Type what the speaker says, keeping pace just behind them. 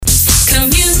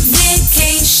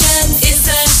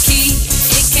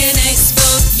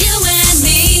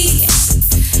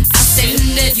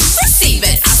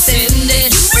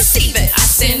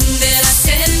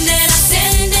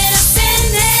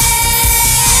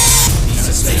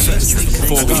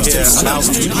before we hear how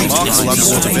remarkable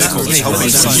underwater vehicles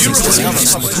help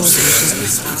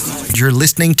us. You're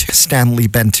listening to Stanley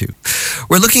Bentu.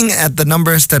 We're looking at the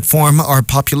numbers that form our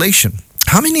population.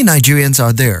 How many Nigerians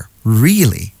are there,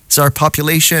 really? Is our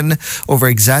population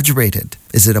over-exaggerated?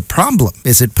 Is it a problem?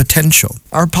 Is it potential?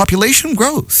 Our population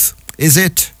growth, is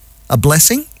it a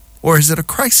blessing or is it a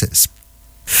crisis?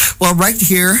 Well, right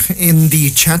here in the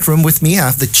chat room with me, I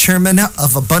have the chairman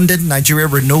of Abundant Nigeria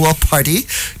Renewal Party,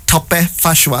 Tope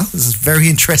Fashola. This is very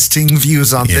interesting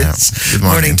views on this. Good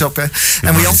morning, Tope.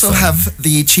 And we also have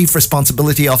the Chief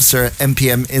Responsibility Officer,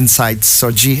 MPM Insights,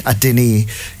 Soji Adeni.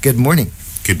 Good morning.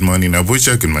 Good morning,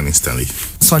 Abuja. Good morning, Stanley.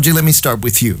 Soji, let me start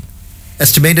with you.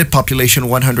 Estimated population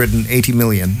 180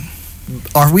 million.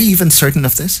 Are we even certain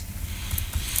of this?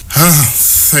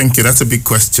 Thank you. That's a big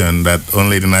question that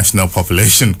only the National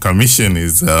Population Commission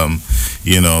is,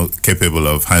 capable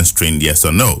of answering yes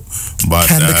or no. But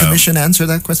can the commission answer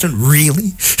that question?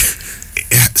 Really?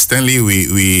 Stanley,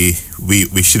 we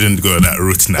shouldn't go that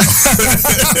route now.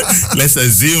 Let's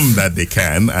assume that they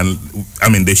can, and I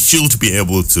mean they should be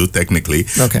able to technically.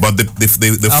 Okay. But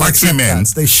the fact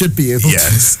remains they should be able to.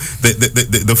 Yes.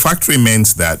 The fact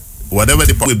remains that whatever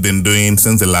we've been doing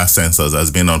since the last census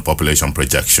has been on population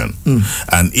projection.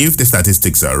 And if the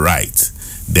statistics are right,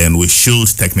 then we should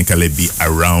technically be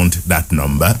around that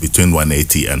number, between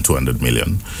 180 and 200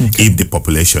 million, if the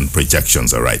population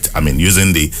projections are right. I mean,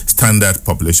 using the standard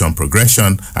population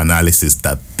progression analysis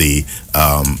that the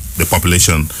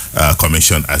Population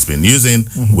Commission has been using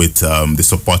with the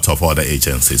support of other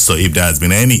agencies. So if there has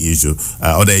been any issue,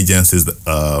 other agencies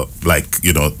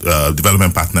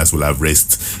development partners will have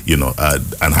raised,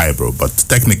 an eyebrow. But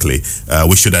technically,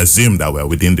 we should assume that we're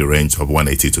within the range of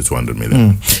 180 to 200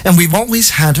 million. And we've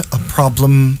always had a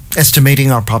problem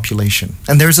estimating our population.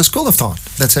 And there's a school of thought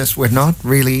that says we're not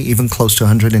really even close to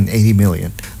 180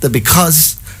 million. That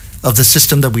because of the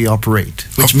system that we operate,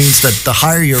 which means that the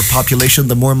higher your population,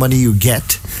 the more money you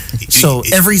get. So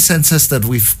every census that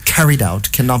we've carried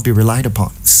out cannot be relied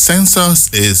upon.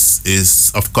 Census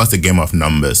is of course a game of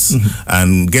numbers,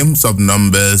 and games of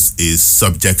numbers is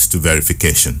subject to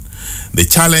verification. The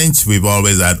challenge we've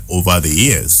always had over the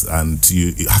years, and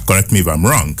you correct me if I'm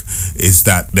wrong, is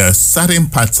that there are certain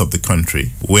parts of the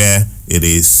country where it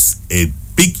is a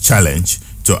big challenge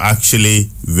to actually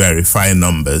verify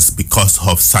numbers because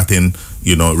of certain,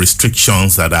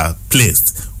 restrictions that are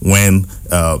placed when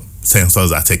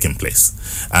censuses are taking place.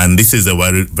 And this is a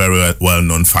very, very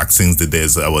well-known fact since the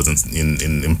days I was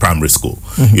in primary school.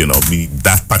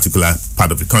 That particular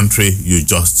part of the country, you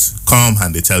just come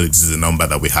and they tell you this is a number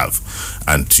that we have,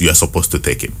 and you're supposed to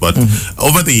take it. But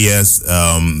over the years,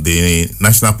 the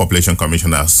National Population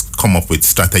Commission has come up with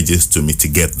strategies to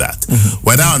mitigate that.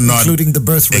 Whether or not... Including the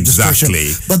birth registration.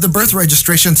 Exactly. But the birth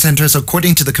registration centers,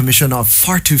 according to the Commission, are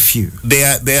far too few.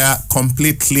 They are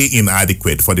completely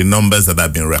inadequate for the numbers that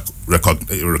have been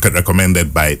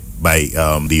recommended by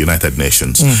the United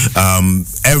Nations.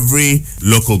 Every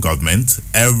local government,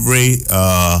 every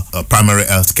primary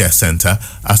health care center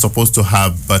are supposed to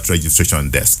have birth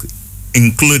registration desk,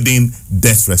 including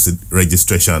death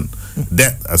registration,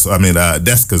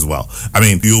 desk as well. I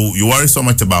mean, you worry so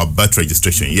much about birth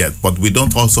registration yet, but we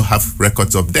don't also have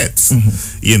records of deaths.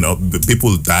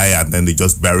 People die and then they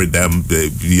just bury them.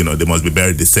 They must be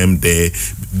buried the same day.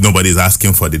 Nobody's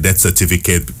asking for the death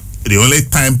certificate. The only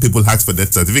time people ask for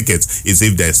death certificates is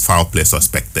if there is foul play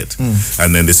suspected.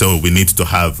 And then they say, we need to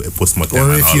have a postmortem or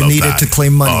and if all you of needed that. to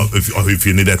claim money. Or if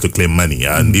you needed to claim money.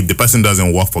 And if the person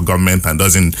doesn't work for government and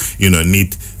doesn't,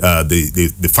 need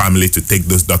the family to take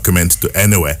those documents to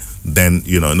anywhere, then,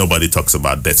 nobody talks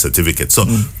about death certificates. So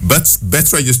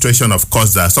birth registration, of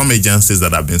course, there are some agencies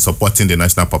that have been supporting the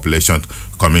National Population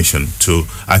Commission to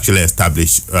actually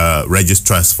establish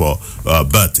registrars for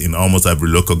birth in almost every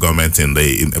local government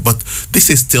but this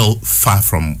is still far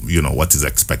from, what is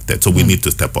expected. So we need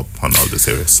to step up on all this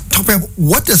areas. Tope,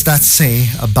 what does that say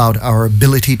about our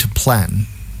ability to plan?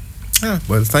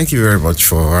 Well, thank you very much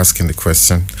for asking the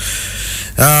question.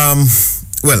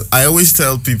 Well, I always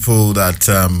tell people that,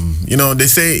 they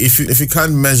say if you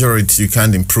can't measure it, you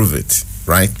can't improve it,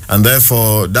 right? And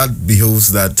therefore, that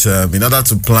behoves that in order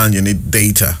to plan, you need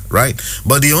data, right?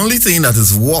 But the only thing that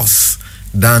is worse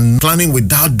than planning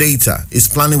without data is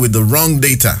planning with the wrong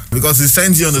data, because it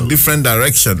sends you in a different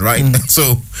direction, right?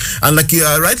 So, and like you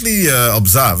rightly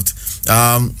observed,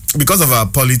 because of our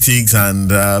politics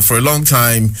and for a long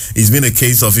time, it's been a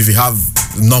case of if you have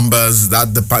numbers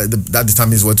that that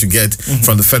determines what you get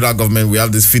from the federal government. We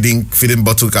have this feeding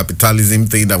bottle capitalism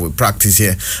thing that we practice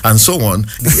here, and so on.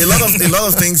 A lot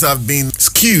of things have been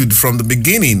skewed from the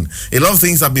beginning. A lot of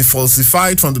things have been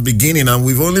falsified from the beginning, and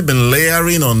we've only been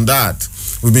layering on that.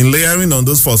 We've been layering on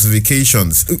those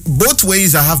falsifications. Both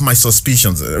ways, I have my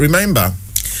suspicions. Remember,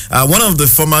 one of the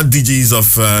former DGs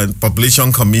of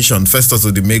Population Commission, Festus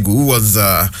Odimegu, who was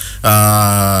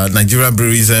Nigeria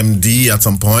Breweries MD at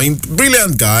some point,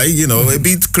 brilliant guy, a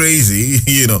bit crazy,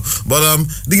 but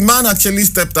the man actually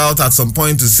stepped out at some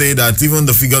point to say that even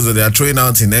the figures that they are throwing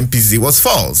out in MPC was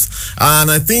false.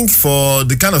 And I think for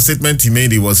the kind of statement he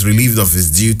made, he was relieved of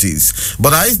his duties.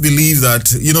 But I believe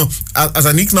that, as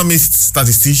an economist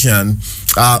statistician,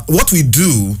 what we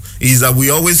do is that we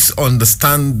always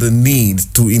understand the need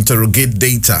to interrogate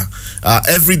data.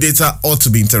 Every data ought to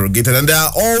be interrogated, and there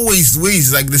are always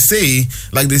ways, like they say,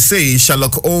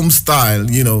 Sherlock Holmes style.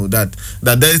 That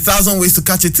there are 1,000 ways to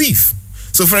catch a thief.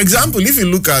 So, for example, if you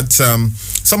look at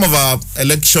some of our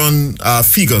election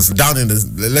figures down in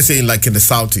let's say like in the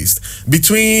southeast,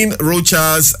 between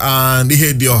Rochas and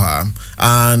Ihedioha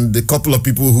and the couple of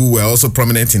people who were also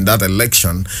prominent in that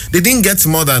election, they didn't get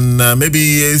more than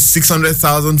maybe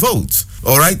 600,000 votes.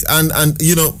 All right, and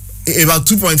about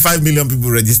 2.5 million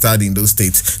people registered in those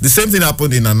states. The same thing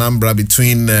happened in Anambra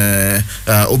between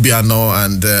Obiano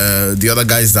and the other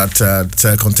guys that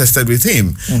contested with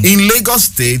him. In Lagos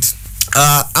State,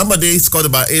 Amade scored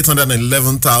about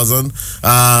 811,000.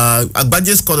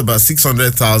 Agbaje scored about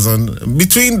 600,000.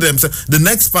 Between them, the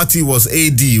next party was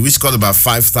AD, which scored about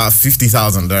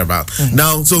 50,000 thereabout.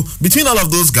 Now, so between all of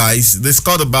those guys, they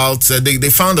scored about they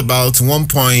found about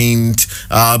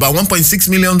 1.6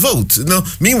 million votes.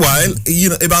 Meanwhile,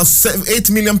 about 8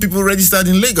 million people registered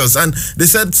in Lagos, and they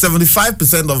said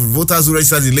 75% of voters who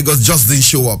registered in Lagos just didn't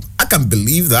show up. I can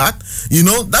believe that.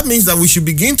 That means that we should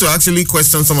begin to actually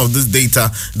question some of this data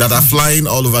that are flying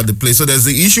all over the place. So there's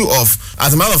the issue of,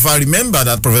 as a matter of fact, I remember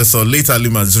that Professor Leta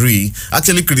Limazri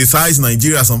actually criticized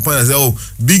Nigeria at some point and said,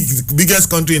 biggest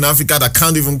country in Africa that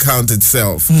can't even count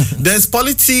itself. There's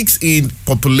politics in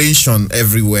population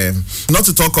everywhere. Not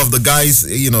to talk of the guys,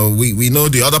 we know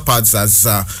the other parts, as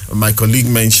my colleague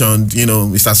mentioned,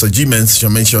 Mr. Soji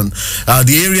mentioned,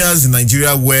 the areas in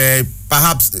Nigeria where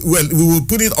perhaps, we will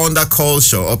put it under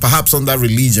culture or perhaps under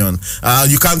religion.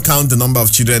 You can't count the number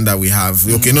of children that we have.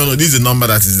 Okay, no, this is a number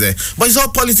that is there. But it's all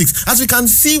politics. As we can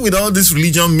see with all this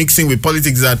religion mixing with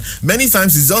politics, that many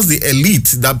times it's just the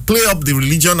elite that play up the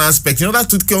religion aspect in order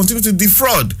to continue to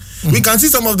defraud. We can see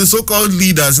some of the so-called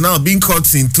leaders now being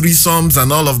caught in threesomes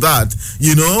and all of that,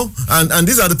 and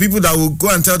these are the people that will go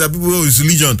and tell their people, it's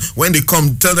religion. When they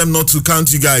come, tell them not to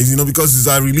count you guys, because it's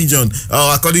our religion,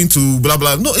 according to blah,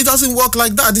 blah. No, it doesn't work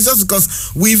like that. It's just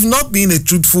because we've not been a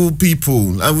truthful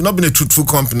people and we've not been a truthful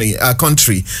country.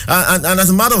 And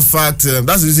as a matter of fact,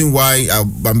 that's the reason why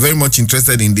I'm very much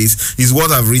interested in this, is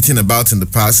what I've written about in the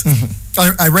past.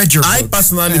 I read your book. I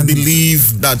personally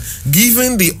believe that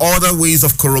given the other ways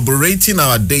of corroborating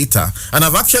our data, and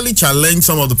I've actually challenged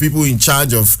some of the people in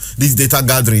charge of this data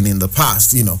gathering in the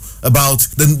past, about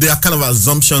their kind of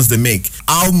assumptions they make.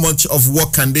 How much of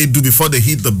work can they do before they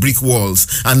hit the brick walls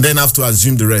and then have to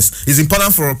assume the rest? It's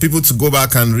important for people to go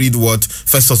back and read what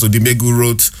Festus Odimegu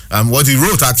wrote, what he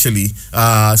wrote actually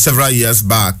several years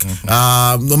back.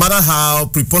 No matter how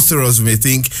preposterous we may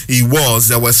think he was,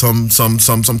 there were some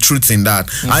truths in that.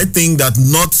 I think that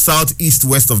north, south, east,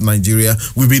 west of Nigeria,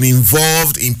 we've been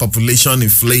involved in population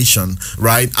inflation,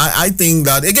 right? I think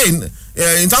that, again,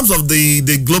 in terms of the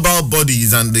global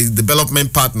bodies and the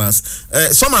development partners,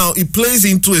 somehow it plays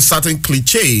into a certain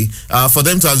cliche for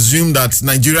them to assume that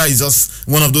Nigeria is just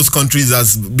one of those countries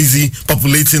that's busy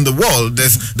populating the world.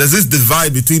 There's this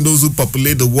divide between those who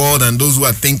populate the world and those who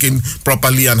are thinking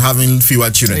properly and having fewer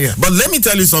children. Yeah. But let me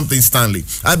tell you something, Stanley.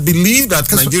 I believe that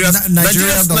Nigeria,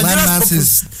 the landmass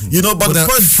is, but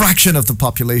a fraction of the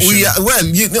population. At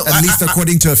least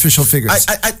according to official figures.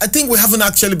 I think we haven't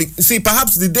actually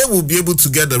perhaps the day we'll be able to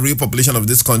get the real population of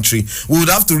this country, we would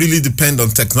have to really depend on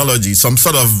technology, some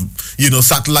sort of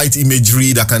satellite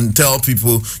imagery that can tell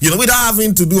people, without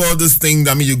having to do all this thing.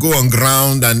 I mean, you go on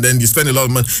ground and then you spend a lot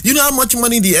of money. You know how much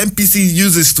money the MPC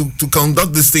uses to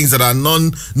conduct these things that are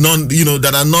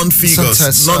that are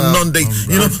non-figures, non-date.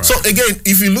 So again,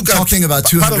 if you look talking about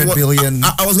 200 billion,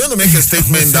 I was going to make a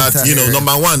statement that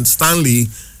number one, Stanley,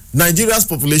 Nigeria's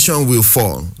population will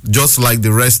fall just like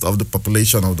the rest of the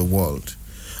population of the world.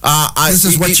 This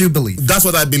is what you believe. That's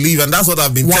what I believe, and that's what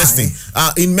I've been testing.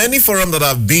 In many forums that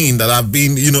I've been,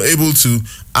 able to.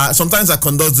 Sometimes I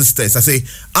conduct this test. I say,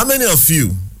 how many of you,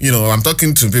 I'm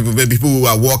talking to people who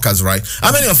are workers, right?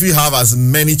 How many of you have as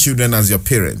many children as your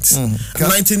parents?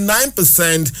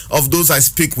 99% of those I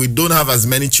speak with don't have as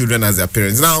many children as their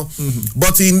parents. Now,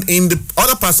 but in the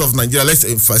other parts of Nigeria, let's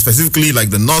say specifically like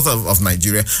the north of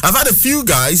Nigeria, I've had a few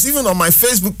guys, even on my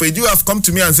Facebook page, who have come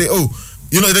to me and say,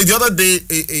 the other day,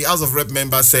 a House of Rep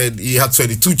member said he had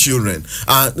 22 children.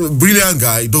 Brilliant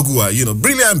guy, Dogua,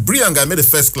 brilliant guy, made a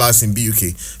first class in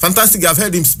BUK. Fantastic, I've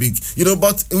heard him speak,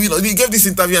 but he gave this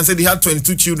interview and said he had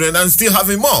 22 children and still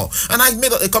having more. And I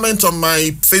made a comment on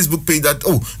my Facebook page that,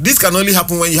 this can only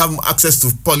happen when you have access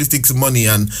to politics money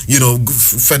and,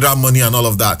 federal money and all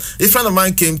of that. A friend of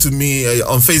mine came to me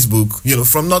on Facebook,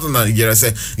 from Northern Nigeria,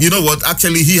 said,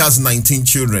 actually he has 19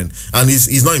 children and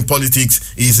he's not in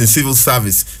politics, he's in civil service.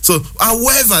 So,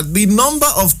 however, the number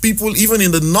of people, even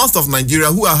in the north of Nigeria,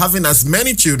 who are having as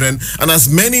many children and as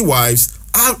many wives,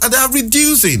 they are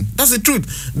reducing. That's the truth.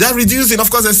 They are reducing. Of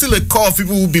course, there's still a core of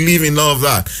people who believe in all of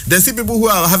that. There's still people who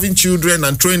are having children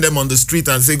and throwing them on the street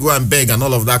and say, go and beg and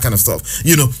all of that kind of stuff.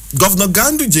 Governor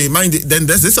Ganduje, then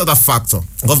there's this other factor.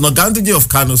 Governor Ganduje of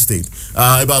Kano State,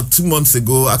 about 2 months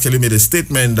ago, actually made a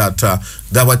statement that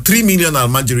there were 3 million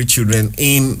Almajiri children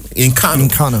in Kano.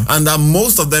 And that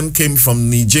most of them came from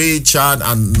Niger, Chad,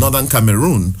 and northern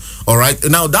Cameroon. All right.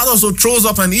 Now, that also throws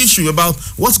up an issue about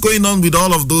what's going on with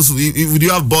all of those. You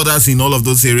have borders in all of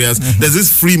those areas. There's this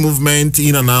free movement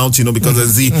in and out, because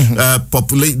there's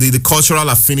the cultural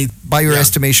affinity. By your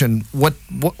estimation, where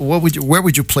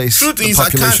would you place the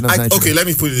population of Nigeria? Okay, let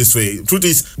me put it this way. Truth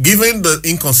is, given the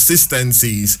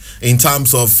inconsistencies in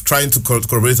terms of trying to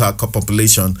corroborate our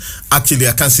population, actually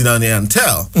I can't sit down here and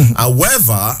tell.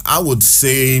 However, I would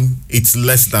say it's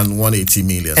less than 180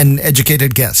 million. An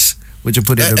educated guess. Would you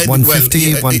put it at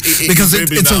 150? Because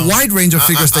it's a wide range of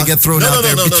figures that get thrown out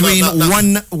there between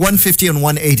 150 and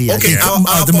 180. Okay,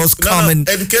 are the most common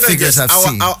figures I've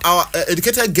seen. Our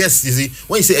educated guess, you see,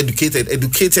 when you say educated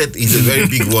is a very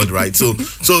big word, right? So,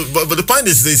 but the point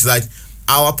is this: like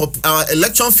our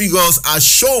election figures are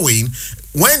showing.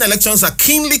 When elections are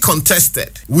keenly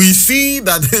contested, we see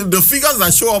that the figures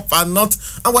that show up are not,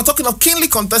 and we're talking of keenly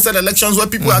contested elections where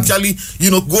people actually,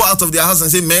 go out of their house and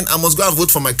say, man, I must go and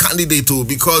vote for my candidate too,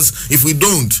 because if we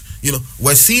don't,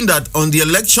 we're seeing that on the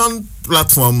election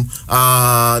platform,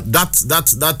 that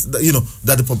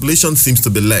the population seems to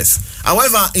be less.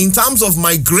 However, in terms of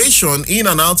migration in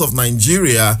and out of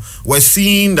Nigeria, we're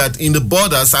seeing that in the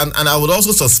borders, and I would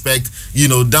also suspect,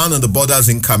 down on the borders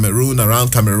in Cameroon,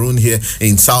 around Cameroon here,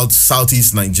 in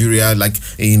southeast Nigeria, like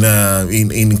in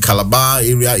Calabar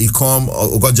area, Ikom,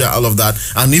 Ogoja, all of that,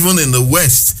 and even in the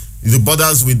west, the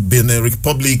borders with Benin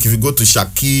Republic, if you go to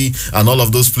Shaki and all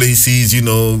of those places, and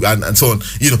so on,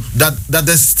 that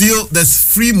there's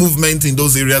free movement in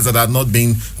those areas that are not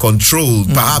being controlled,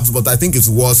 perhaps, but I think it's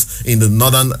worse in the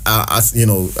northern,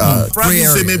 probably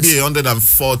say maybe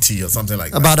 140 or something like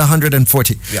that. About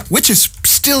 140, which is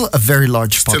still a very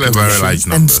large population. Still a very large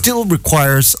number. And still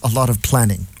requires a lot of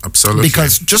planning. Absolutely.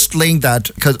 Because just laying that,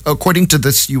 because according to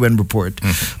this UN report,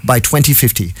 by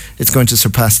 2050, it's going to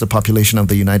surpass the population of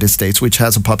the United States, which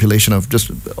has a population of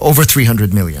just over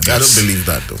 300 million. I don't believe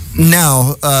that, though.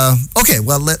 Now, okay,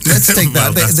 well, let's take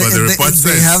that.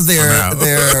 They have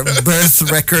their birth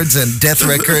records and death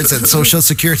records and social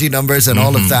security numbers and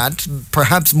all of that,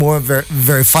 perhaps more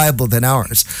verifiable than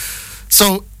ours.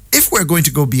 So if we're going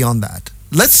to go beyond that,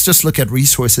 let's just look at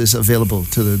resources available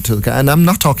to the, and I'm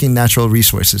not talking natural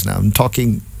resources now. I'm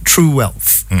talking true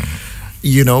wealth.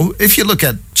 If you look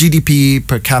at GDP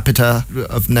per capita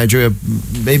of Nigeria,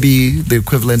 maybe the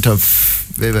equivalent of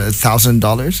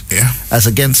 $1,000, as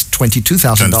against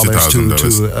 $22,000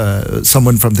 to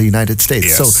someone from the United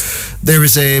States. Yes. So there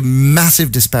is a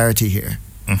massive disparity here.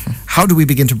 How do we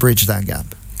begin to bridge that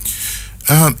gap?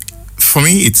 For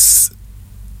me, it's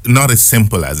not as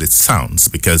simple as it sounds,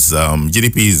 because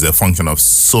GDP is a function of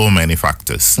so many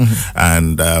factors,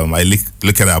 and I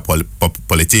look at our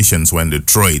politicians when they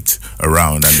throw it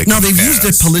around and they've used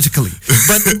it politically,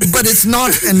 but it's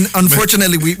not, and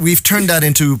unfortunately we've turned that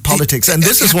into politics, and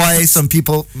this is why some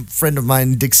people, friend of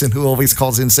mine Dixon, who always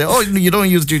calls in and say, you don't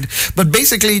use GDP, but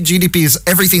basically GDP is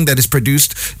everything that is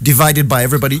produced divided by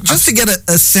everybody, just to get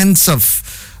a sense of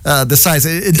the size.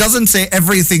 It doesn't say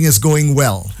everything is going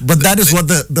well, but that is what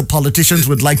the politicians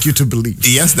would like you to believe.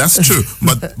 Yes, that's true.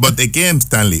 But again,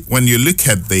 Stanley, when you look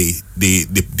at the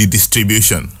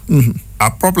distribution, our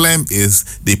problem is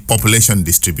the population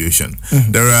distribution.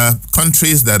 There are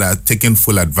countries that are taking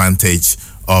full advantage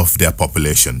of their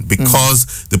population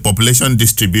because the population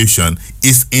distribution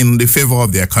is in the favor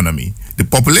of the economy. the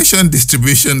population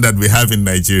distribution that we have in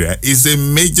Nigeria is a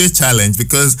major challenge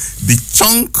because the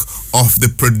chunk of the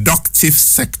productive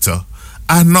sector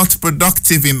are not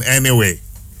productive in any way.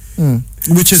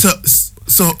 Which is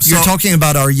so you're talking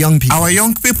about our young people. Our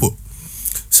young people.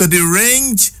 So the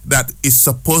range that is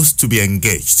supposed to be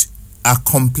engaged are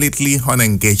completely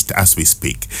unengaged as we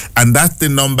speak. And that's the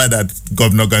number that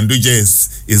Governor Ganduje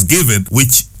is given,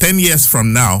 which 10 years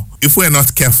from now, if we're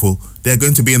not careful, they're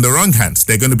going to be in the wrong hands.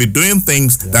 They're going to be doing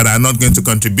things that are not going to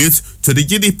contribute to the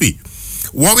GDP.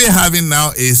 What we're having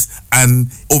now is an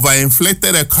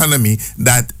overinflated economy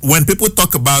that when people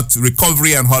talk about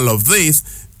recovery and all of this,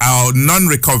 our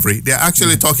non-recovery, they're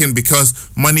actually talking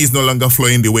because money is no longer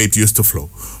flowing the way it used to flow.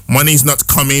 Money is not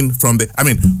coming from the. I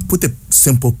mean, put a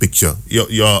simple picture.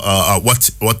 What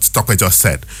Tokwe just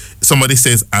said. Somebody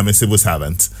says, "I'm a civil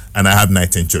servant and I have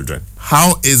 19 children."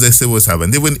 How is a civil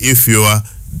servant, even if you are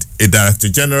a director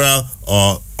general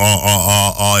or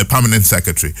a permanent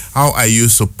secretary, how are you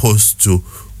supposed to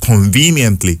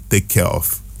conveniently take care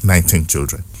of 19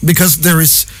 children? Because there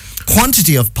is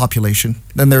quantity of population,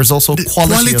 then there's also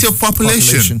quality of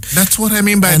population. That's what I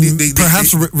mean by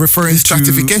perhaps referring to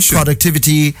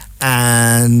productivity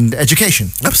and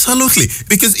education. Absolutely,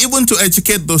 because even to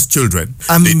educate those children,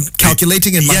 I'm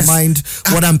calculating in my mind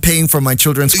what I'm paying for my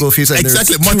children's school fees. And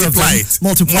exactly, multiply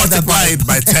it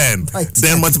by 10,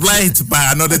 then multiply it by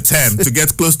another 10 to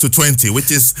get close to 20, which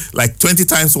is like 20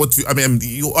 times what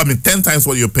 10 times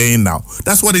what you're paying now.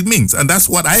 That's what it means, and that's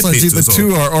what I pay. So the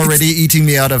two are already eating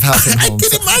me out of house and home. I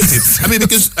can imagine.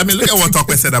 Look at what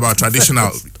Tokwe said about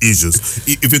traditional issues.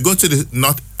 If you go to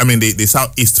the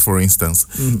southeast, for instance,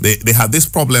 they have this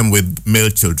problem with male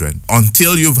children.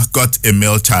 Until you've got a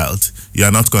male child, you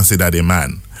are not considered a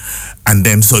man. And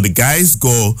then so the guys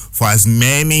go for as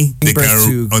many they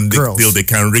can until they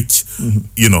can reach,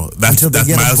 that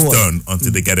milestone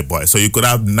until they get a boy. So you could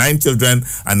have 9 children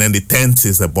and then the 10th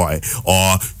is a boy,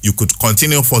 or you could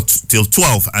continue till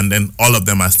 12 and then all of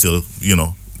them are still,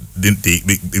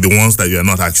 the ones that you are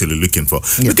not actually looking for.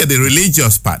 Look at the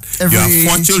religious part. You have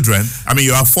 4 children.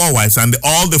 You have 4 wives, and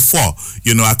all the 4,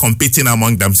 are competing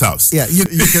among themselves. Yeah,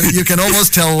 you can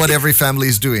almost tell what every family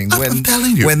is doing I'm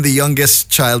telling you. When the youngest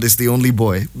child is the only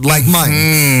boy, like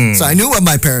mine. So I knew what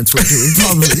my parents were doing.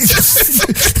 Probably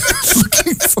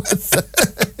looking for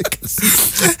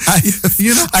I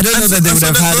don't know that they would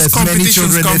have had as many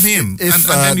children if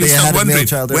they had a male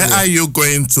child. Where are you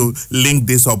going to link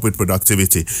this up with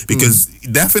productivity? Because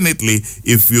definitely,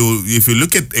 if you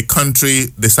look at a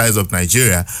country the size of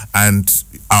Nigeria and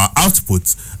our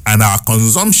output and our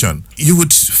consumption, you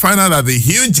would find out that the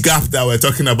huge gap that we're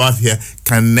talking about here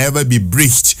can never be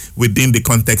breached within the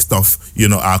context of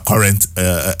our current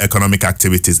economic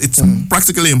activities. It's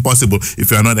practically impossible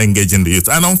if you're not engaging the youth.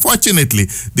 And unfortunately,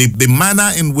 the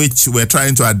manner in which we're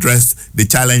trying to address the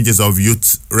challenges of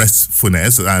youth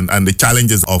restfulness and the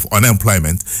challenges of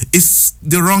unemployment is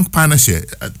the wrong panacea.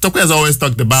 Tokwe has always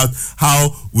talked about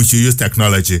how we should use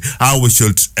technology, how we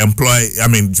should employ,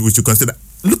 we should consider.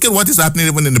 Look at what is happening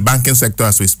even in the banking sector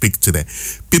as we speak today.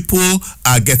 People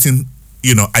are getting,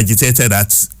 agitated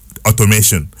at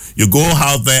automation. You go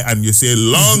out there and you see a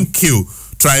long queue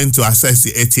trying to access the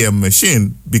ATM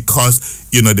machine because,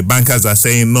 the bankers are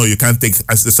saying, no, you can't take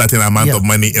a certain amount of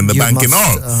money in the banking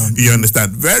hall. You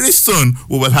understand? Very soon,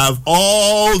 we will have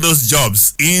all those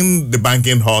jobs in the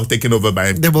banking hall taken over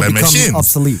by machines. They will become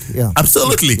obsolete. Yeah.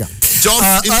 Absolutely. Yeah.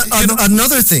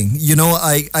 Another thing,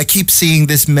 I keep seeing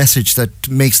this message that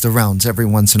makes the rounds every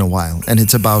once in a while, and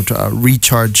it's about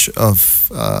recharge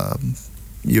of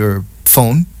your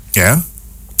phone. Yeah.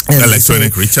 And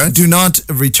electronic recharge? Do not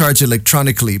recharge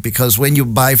electronically because when you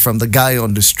buy from the guy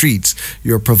on the streets,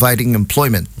 you're providing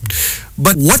employment.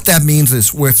 But what that means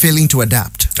is we're failing to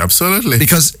adapt. Absolutely.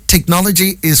 Because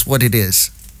technology is what it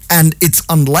is. And it's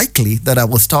unlikely that I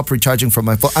will stop recharging from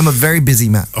my phone. I'm a very busy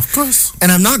man. Of course. And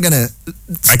I'm not going to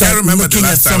start looking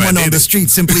at someone on the street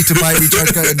simply to buy a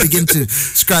recharge card and begin to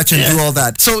scratch and do all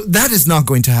that. So that is not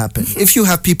going to happen. If you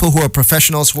have people who are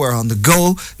professionals who are on the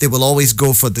go, they will always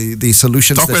go for the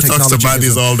solutions that technology talks about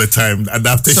this all the time.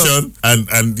 Adaptation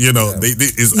and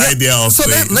his idea of... So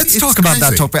let's talk about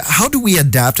that, Tokwe. How do we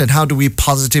adapt and how do we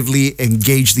positively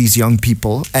engage these young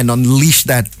people and unleash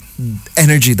that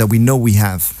energy that we know we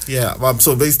have. Yeah,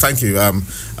 so thank you.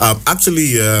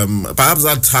 Actually, perhaps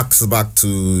that harks back to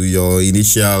your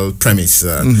initial premise,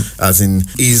 as in,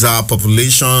 is our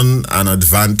population an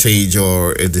advantage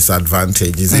or a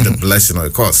disadvantage? Is it a blessing or a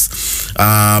curse?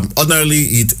 Ordinarily,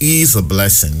 it is a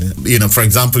blessing. For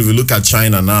example, if you look at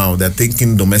China now, they're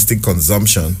thinking domestic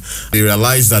consumption. They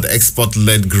realize that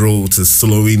export-led growth is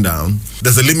slowing down.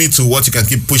 There's a limit to what you can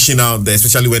keep pushing out there,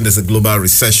 especially when there's a global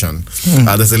recession.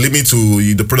 There's a limit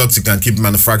to the products you can keep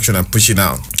manufacturing and pushing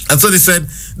out. And so they said,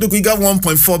 look, we got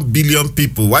 1.4 billion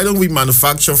people. Why don't we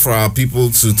manufacture for our people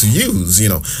to use,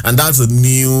 And that's a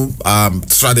new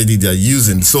strategy they're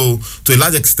using. So to a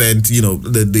large extent,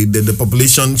 the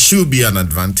population should be an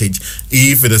advantage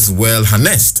if it is well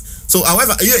harnessed. So,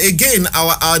 however, again,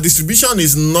 our distribution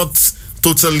is not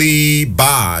totally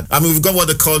bad. I mean, we've got what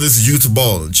they call this youth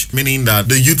bulge, meaning that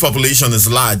the youth population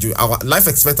is large. Our life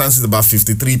expectancy is about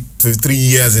 53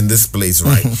 years in this place,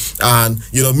 right? And,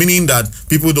 meaning that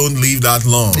people don't live that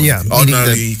long. Yeah,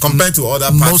 ordinarily, compared to other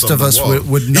parts most of us world.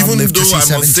 would not Even live though to see I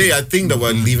 70. must say, I think that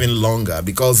we're living longer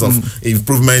because of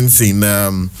improvements in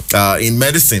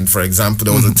medicine, for example.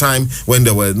 There was a time when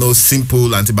there were no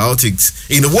simple antibiotics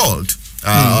in the world.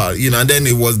 And then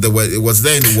it was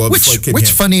there in the world before it came which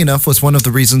here. funny enough, was one of the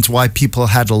reasons why people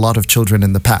had a lot of children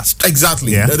in the past.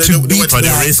 Exactly. Yeah. For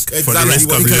the risk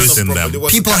of losing them.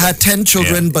 People had 10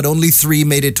 children, but only 3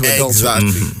 made it to adulthood.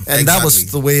 Exactly. And that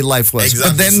was the way life was.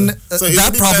 Exactly. But then So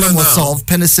that problem was solved.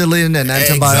 Penicillin and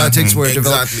antibiotics were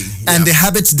developed. And the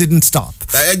habits didn't stop.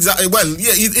 Exactly. Well,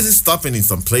 yeah, it is stopping in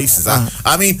some places.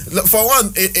 I mean, for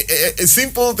one,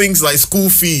 simple things like school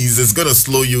fees is going to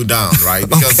slow you down, right?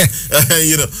 Because,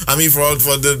 I mean, for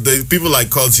the people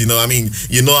like us, I mean,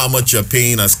 how much you're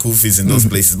paying as school fees in those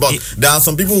places. But there are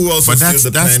some people who also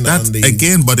still depend on the...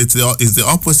 Again, but it's the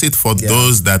opposite for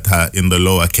those that are in the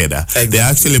lower cadre. Exactly. They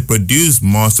actually produce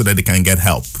more so that they can get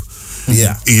help.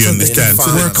 Yeah. You understand?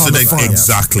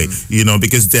 Exactly.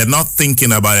 Because they're not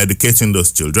thinking about educating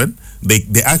those children.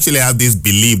 They actually have this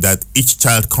belief that each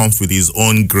child comes with his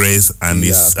own grace and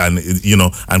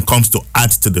and comes to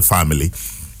add to the family.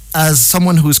 As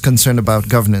someone who's concerned about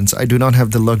governance, I do not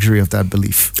have the luxury of that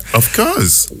belief. Of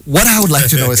course. What I would like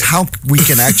to know is how we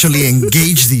can actually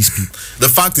engage these people. The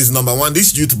fact is, number one,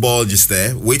 this youth bulge is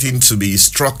there, waiting to be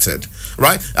instructed,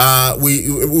 right? We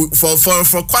for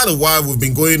quite a while, we've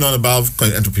been going on about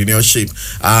entrepreneurship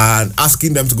and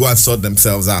asking them to go and sort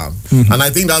themselves out. And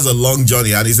I think that's a long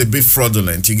journey, and it's a bit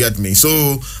fraudulent, you get me?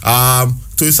 So,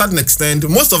 to a certain extent,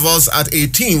 most of us at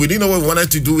 18, we didn't know what we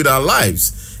wanted to do with our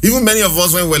lives. Even many of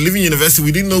us, when we were leaving university,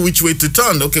 we didn't know which way to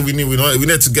turn. Okay, we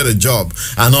need to get a job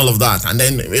and all of that. And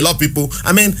then a lot of people,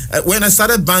 I mean, when I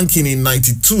started banking in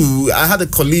 92, I had a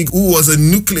colleague who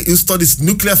studies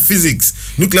nuclear physics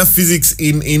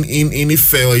in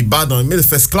Ife or Ibadan, made the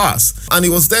first class. And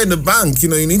he was there in the bank,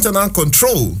 in internal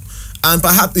control. And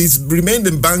perhaps he's remained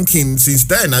in banking since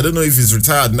then. I don't know if he's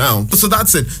retired now. So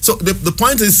that's it. So the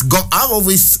point is, I've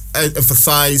always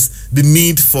emphasized the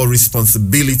need for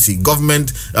responsibility,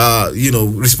 government,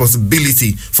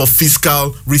 responsibility, for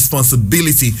fiscal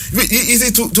responsibility. Easy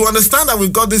to understand that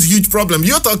we've got this huge problem.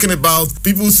 You're talking about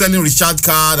people selling recharge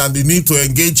card and the need to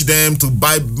engage them, to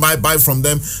buy from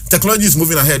them. Technology is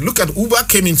moving ahead. Look at Uber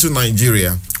came into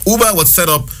Nigeria. Uber was set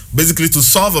up basically to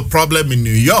solve a problem in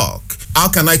New York. How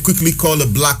can I quickly call a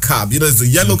black cab? There's a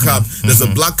yellow cab, there's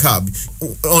a black cab.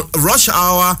 On rush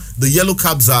hour, the yellow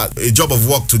cabs are a job of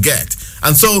work to get.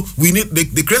 And so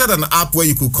they created an app where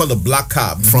you could call a black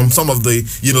cab from some of the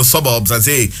suburbs and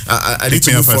say, I need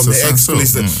to move from the X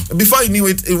place. Before you knew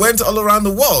it, it went all around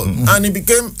the world, and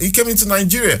it came into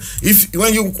Nigeria.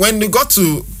 When you got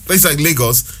to places like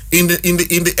Lagos, in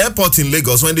the airport in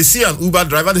Lagos, when they see an Uber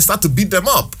driver, they start to beat them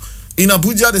up. In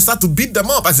Abuja, they start to beat them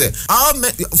up. I say,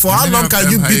 for how long can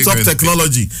you beat up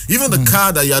technology? Even the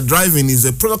car that you're driving is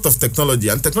a product of technology,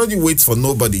 and technology waits for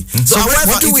nobody. So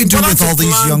what do we do with all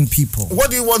these young people? What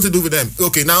do you want to do with them?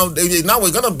 Okay, now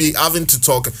we're going to be having to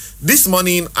talk. This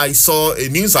morning, I saw a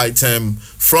news item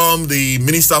from the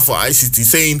Minister for ICT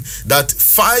saying that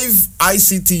 5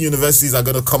 ICT universities are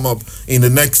going to come up in the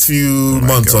next few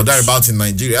months or thereabouts in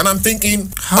Nigeria. And I'm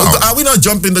thinking, are we not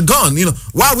jumping the gun?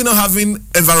 Why are we not having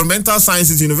environmental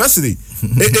sciences university?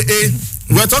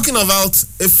 We're talking about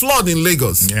a flood in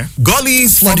Lagos. Yeah.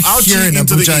 Gullies from Auchi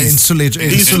into the east. In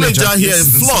Suleja here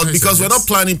is flood because we're not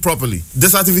planning properly.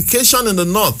 Desertification in the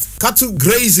north, cattle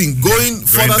grazing going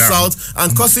further south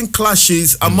and causing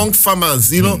clashes among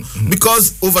farmers,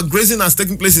 because overgrazing has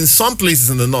taken place in some places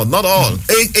in the north, not all.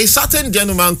 A certain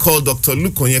gentleman called Dr.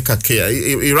 Luke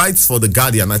Onyekakea, he writes for The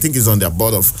Guardian, I think he's on their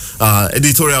board of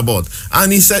editorial board,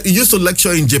 and he said he used to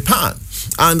lecture in Japan.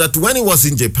 and that when he was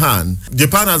in Japan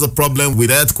has a problem with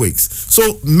earthquakes.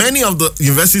 So many of the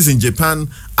universities in Japan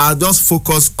are just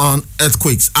focused on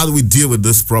earthquakes. How do we deal with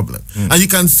this problem? And you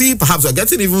can see perhaps we're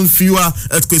getting even fewer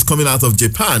earthquakes coming out of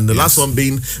Japan. The last one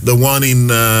being the one in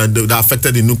that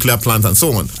affected the nuclear plant and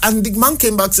so on. And the man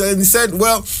came back and he said,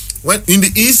 well, when in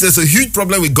the East, there's a huge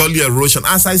problem with gully erosion.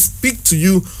 As I speak to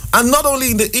you, and not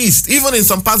only in the East, even in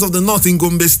some parts of the North, in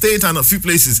Gombe State and a few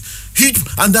places, huge,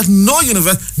 and that no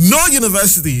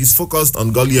university is focused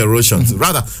on gully erosion.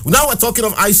 Rather, now we're talking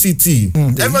of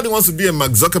ICT. Everybody wants to be a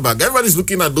Mark Zuckerberg. Everybody's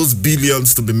looking at those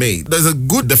billions to be made. There's a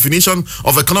good definition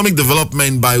of economic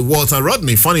development by Walter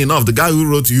Rodney. Funny enough, the guy who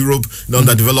wrote Europe, the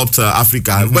underdeveloped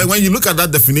Africa. But when you look at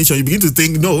that definition, you begin to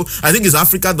think, no, I think it's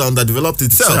Africa that underdeveloped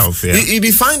itself. He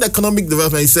defined economic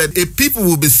development. He said a people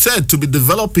will be said to be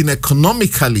developing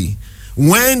economically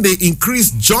when they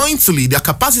increase jointly their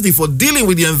capacity for dealing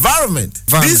with the environment.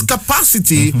 This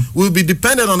capacity will be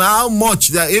dependent on how much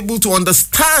they are able to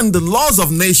understand the laws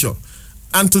of nature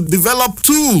and to develop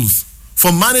tools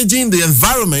for managing the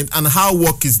environment and how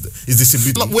work is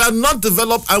distributed. We are not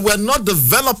developed, and we are not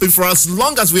developing for as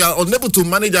long as we are unable to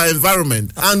manage our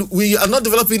environment, and we are not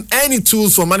developing any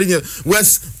tools for managing it. Where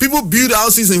people build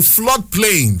houses in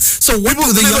floodplains. So what do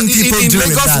the young people do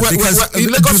with that? Because in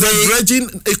Lagos, we're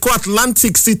dredging Eco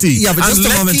Atlantic City. Yeah, but just a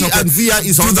moment. And Via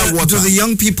is underwater. Do the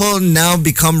young people now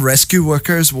become rescue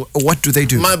workers? What do they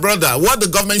do? My brother, what the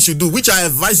government should do, which I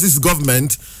advised this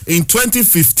government in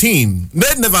 2015,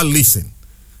 they never listen.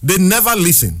 They never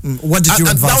listen. What did you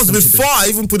advise that was them before I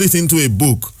even put it into a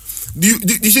book.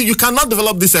 You see, you cannot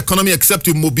develop this economy except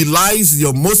you mobilize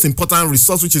your most important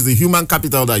resource, which is the human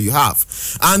capital that you have.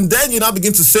 And then you now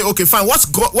begin to say, okay, fine,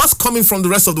 what's coming from the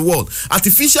rest of the world?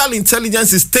 Artificial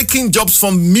intelligence is taking jobs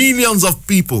from millions of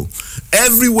people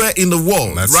everywhere in the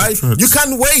world. That's right? You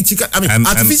can't wait.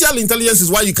 Artificial intelligence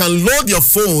is why you can load your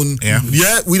phone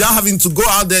without having to go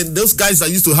out there. Those guys that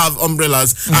used to have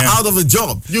umbrellas are out of a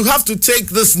job. You have to take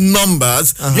these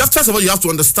numbers. You have, first of all, you have to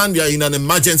understand you're in an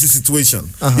emergency situation.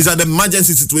 It's an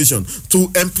emergency situation.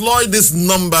 To employ these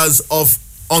numbers of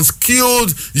unskilled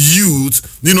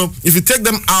youth, if you take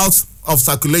them out of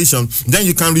circulation, then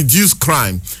you can reduce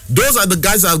crime. Those are the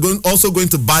guys that are also going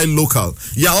to buy local.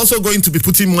 You're also going to be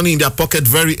putting money in their pocket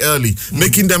very early,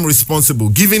 making them responsible,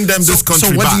 giving them this country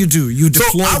back. So what do you do? You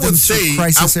deploy them to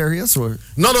crisis areas? Or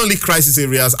not only crisis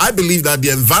areas. I believe that the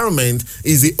environment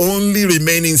is the only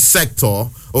remaining sector,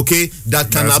 that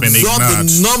can absorb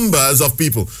the numbers of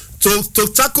people. To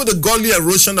tackle the gully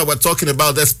erosion that we're talking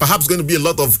about, there's perhaps going to be a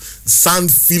lot of sand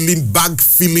filling, bag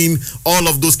filling, all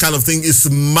of those kind of things. It's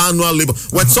manual labor.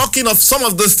 We're talking of some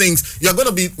of those things. We're going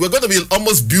to be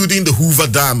almost building the Hoover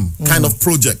Dam kind of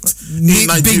project in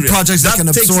Nigeria. Big projects that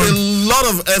can takes absorb a lot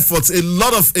of efforts, a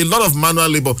lot of manual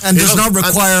labor, and does not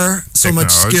require so much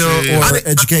skill or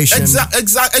education.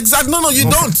 Exactly. No, you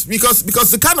don't, because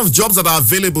the kind of jobs that are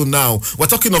available now. We're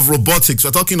talking of robotics.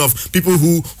 We're talking of people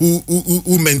who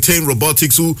maintain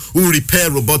robotics, who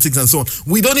repair robotics and so on.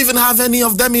 We don't even have any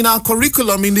of them in our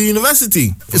curriculum in the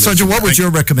university. Sergeant, what would your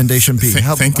recommendation be?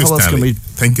 Thank you,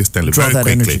 Stanley. Very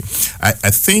quickly.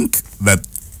 I think that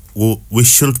we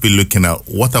should be looking at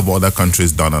what have other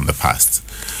countries done in the past.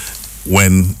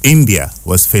 When India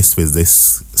was faced with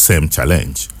this same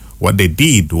challenge, what they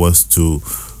did was to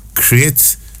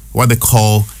create what they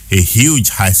call a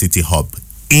huge high city hub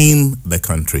in the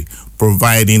country,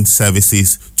 providing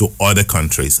services to other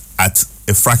countries at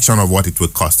a fraction of what it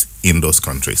would cost in those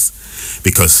countries,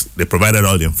 because they provided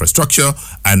all the infrastructure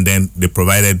and then they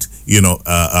provided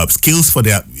skills for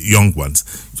their young ones.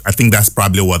 I think that's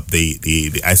probably what the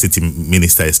ICT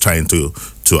minister is trying to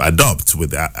adopt.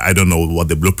 With I don't know what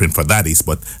the blueprint for that is,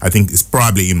 but I think it's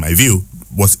probably, in my view,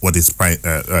 what it's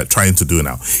trying to do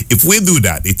now. If we do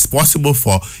that, it's possible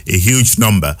for a huge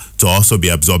number to also be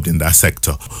absorbed in that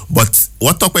sector. But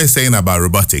what Tope is saying about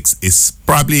robotics is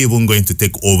probably even going to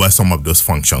take over some of those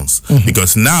functions,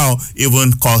 because now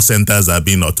even call centers are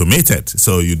being automated,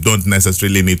 so you don't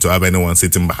necessarily need to have anyone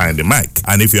sitting behind the mic.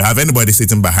 And if you have anybody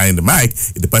sitting behind the mic,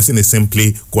 the person is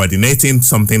simply coordinating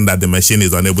something that the machine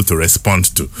is unable to respond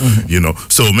to.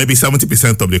 So maybe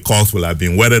 70% of the calls will have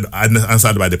been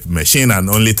answered by the machine, and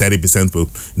only 30% will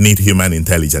need human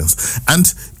intelligence. And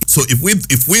so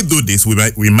if we do this,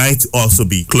 we might also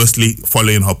be closely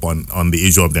following up on the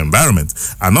issue of the environment.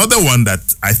 Another one that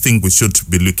I think we should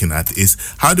be looking at is,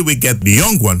 how do we get the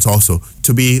young ones also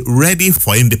to be ready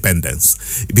for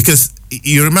independence? Because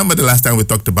you remember the last time we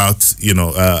talked about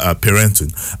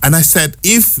parenting, and I said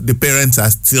if the parents are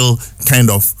still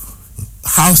kind of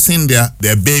housing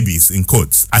their babies, in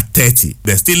quotes, at 30.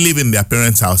 They're still living in their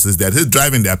parents' houses. They're still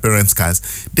driving their parents'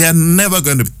 cars. They're never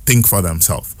going to think for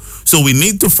themselves. So we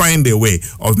need to find a way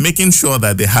of making sure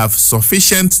that they have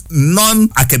sufficient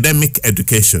non-academic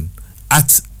education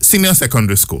at senior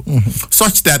secondary school,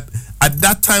 such that at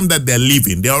that time that they're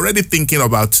leaving, they're already thinking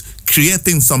about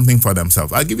creating something for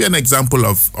themselves. I'll give you an example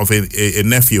of a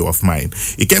nephew of mine.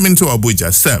 He came into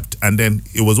Abuja, served, and then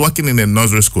he was working in a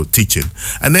nursery school teaching.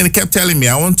 And then he kept telling me,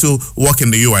 I want to work in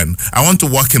the UN. I want to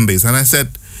work in this. And I said,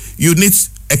 you need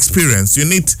experience. You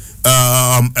need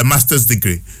a master's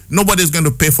degree. Nobody's going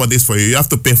to pay for this for you. You have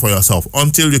to pay for yourself.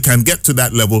 Until you can get to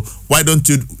that level, why don't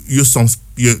you use some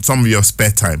of your spare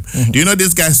time? Do you know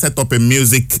this guy set up a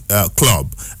music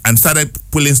club and started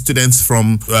pulling students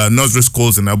from nursery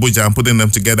schools in Abuja and putting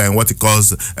them together in what he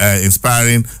calls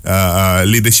Inspiring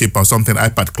Leadership or something,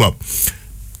 iPad Club.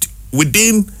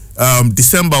 Within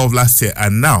December of last year,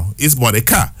 and now he's bought a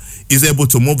car. Is able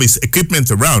to move his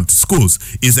equipment around to schools.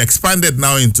 Is expanded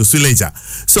now into Suleja.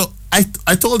 So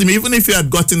I told him, even if you had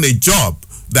gotten a job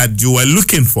that you were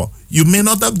looking for, you may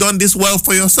not have done this well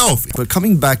for yourself. But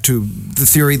coming back to the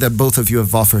theory that both of you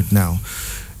have offered now,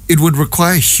 it would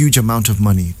require a huge amount of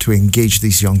money to engage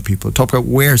these young people. Talk about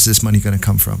where is this money going to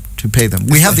come from to pay them?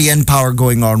 We have the Empower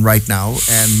going on right now,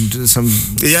 and some...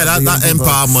 Yeah, that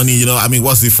Empower money, you know, I mean,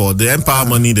 what's it for? The Empower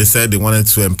money, they said they wanted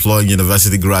to employ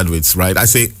university graduates, right? I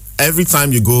say, every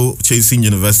time you go chasing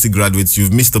university graduates,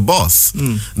 you've missed the bus.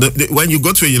 When you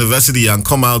go to a university and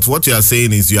come out, what you are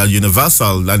saying is you are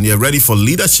universal and you're ready for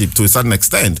leadership to a certain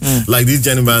extent. Like this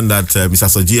gentleman that Mr.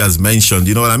 Soji has mentioned,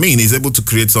 you know what I mean? He's able to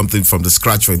create something from the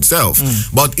scratch for himself.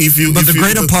 But the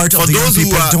greater part of the young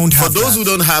people don't have that. For those who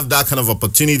don't have that kind of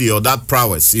opportunity or that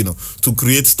prowess, you know, to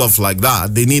create stuff like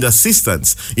that, they need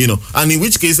assistance, you know. And in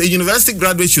which case, a university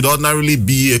graduate should ordinarily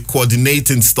be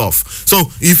coordinating stuff. So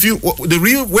if you,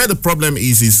 where the problem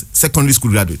is secondary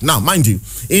school graduate. Now, mind you,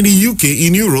 in the UK,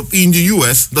 in Europe, in the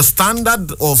US, the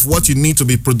standard of what you need to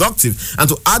be productive and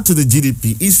to add to the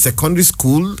GDP is secondary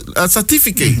school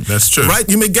certificate. That's true. Right?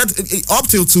 You may get up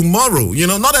till tomorrow. You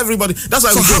know, not everybody. That's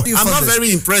why I'm not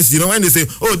very impressed, you know, when they say,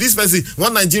 oh, this person,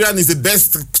 one Nigerian is the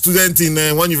best student in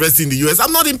one university in the US.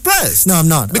 I'm not impressed. No, I'm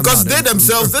not. Because they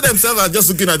themselves are just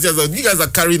looking at you as you guys are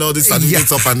carrying all these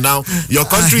certificates up and down. Your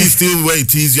country is still where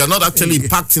it is. You're not actually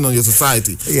impacting on your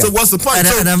society. So what's the point?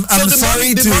 The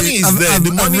money is there.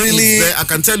 The money is there. I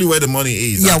can tell you where the money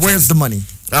is. Yeah, where's the money?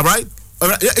 All right.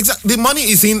 Yeah, exactly. The money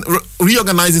is in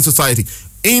reorganizing society.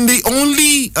 In the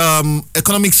only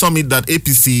economic summit that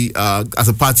APC as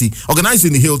a party organized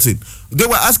in the Hilton, they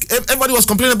were asking, everybody was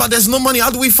complaining about there's no money. How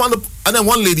do we fund it? And then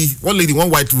one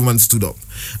white woman stood up.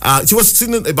 She was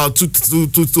sitting about two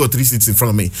or three seats in front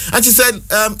of me, and she said,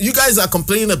 "You guys are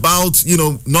complaining about, you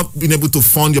know, not being able to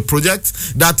fund your project.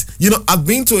 That, you know, I've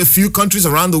been to a few countries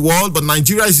around the world, but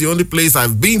Nigeria is the only place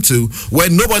I've been to where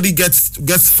nobody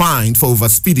gets fined for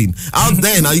overspeeding. How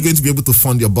then are you going to be able to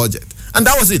fund your budget?" And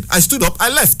that was it. I stood up, I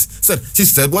left. She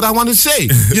said what I want to say.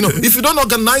 You know, if you don't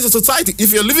organize a society,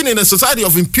 if you're living in a society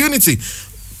of impunity,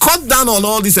 cut down on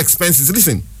all these expenses.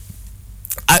 Listen,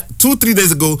 2-3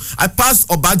 days ago, I passed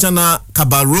Obajana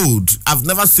Kaba Road. I've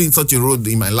never seen such a road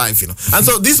in my life, you know. And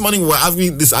so this morning we were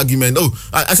having this argument.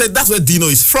 I said, that's where Dino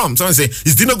is from. Someone say,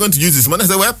 is Dino going to use this money? I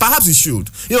said, well, perhaps he should.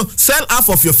 You know, sell half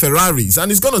of your Ferraris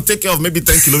and it's going to take care of maybe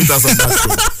 10 kilometers of that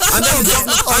road. And then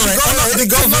the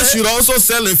governor should also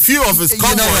sell a few of his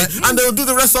convoy and they'll do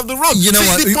the rest of the road. You know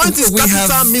what? The point is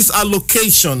capital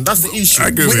misallocation. That's the issue.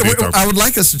 I would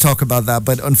like us to talk about that,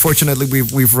 but unfortunately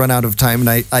we've run out of time,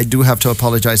 and I do have to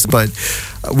apologize, but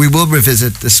we will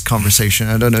revisit this conversation.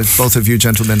 I don't know if both of you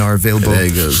gentlemen are available. There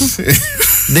he goes.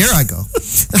 There I go.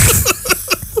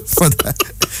 For that.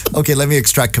 Okay, let me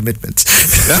extract commitments.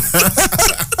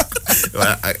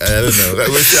 I don't know.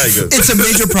 We'll see how it goes. It's a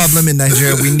major problem in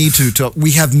Nigeria. We need to talk.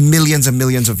 We have millions and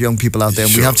millions of young people out there,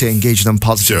 and we have to engage them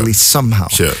positively somehow.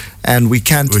 And we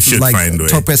can't, like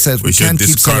Tope says, we can't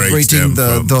keep celebrating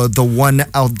the one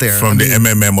out there. From the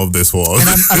MMM of this world. And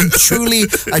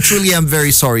I truly am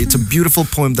very sorry. It's a beautiful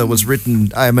poem that was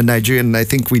written. I am a Nigerian, and I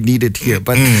think we need it here.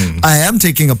 But I am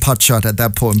taking a pot shot at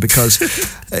that poem because,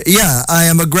 I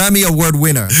am a Grammy Award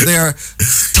winner. There are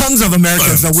tons of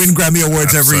Americans that win Grammy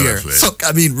Awards every year. So,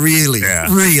 I mean, really.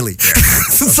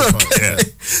 So,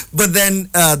 but then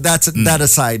that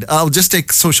aside, I'll just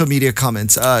take social media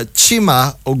comments.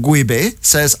 Chima Oguibe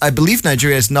says, I believe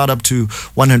Nigeria is not up to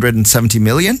 170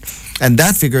 million. And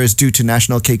that figure is due to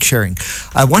national cake sharing.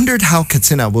 I wondered how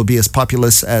Katsina will be as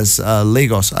populous as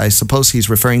Lagos. I suppose he's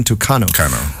referring to Kano.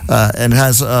 And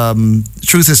has,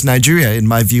 truth is Nigeria, in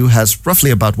my view, has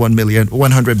roughly about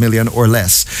 100 million or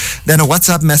less. Then a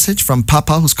WhatsApp message from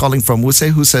Papa, who's calling from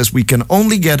Wuse, who says we can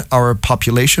only get our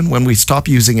population when we stop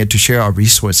using it to share our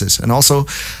resources. And also,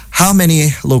 how many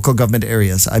local government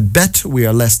areas? I bet we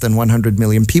are less than 100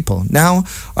 million people. Now,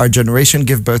 our generation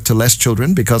give birth to less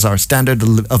children because our standard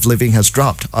of living has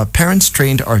dropped. Our parents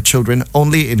trained our children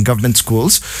only in government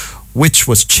schools, which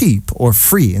was cheap or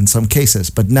free in some cases,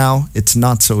 but now it's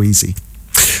not so easy.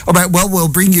 All right, well, we'll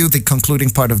bring you the concluding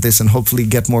part of this and hopefully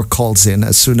get more calls in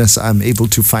as soon as I'm able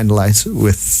to finalize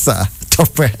with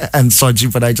Topper and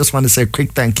Soji. But I just want to say a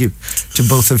quick thank you to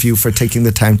both of you for taking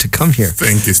the time to come here.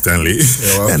 Thank you, Stanley.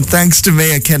 And thanks to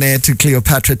Maya Kene, to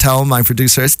Cleopatra Towell, my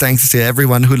producers. Thanks to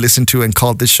everyone who listened to and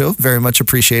called this show. Very much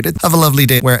appreciated. Have a lovely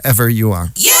day wherever you are.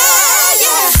 Yeah!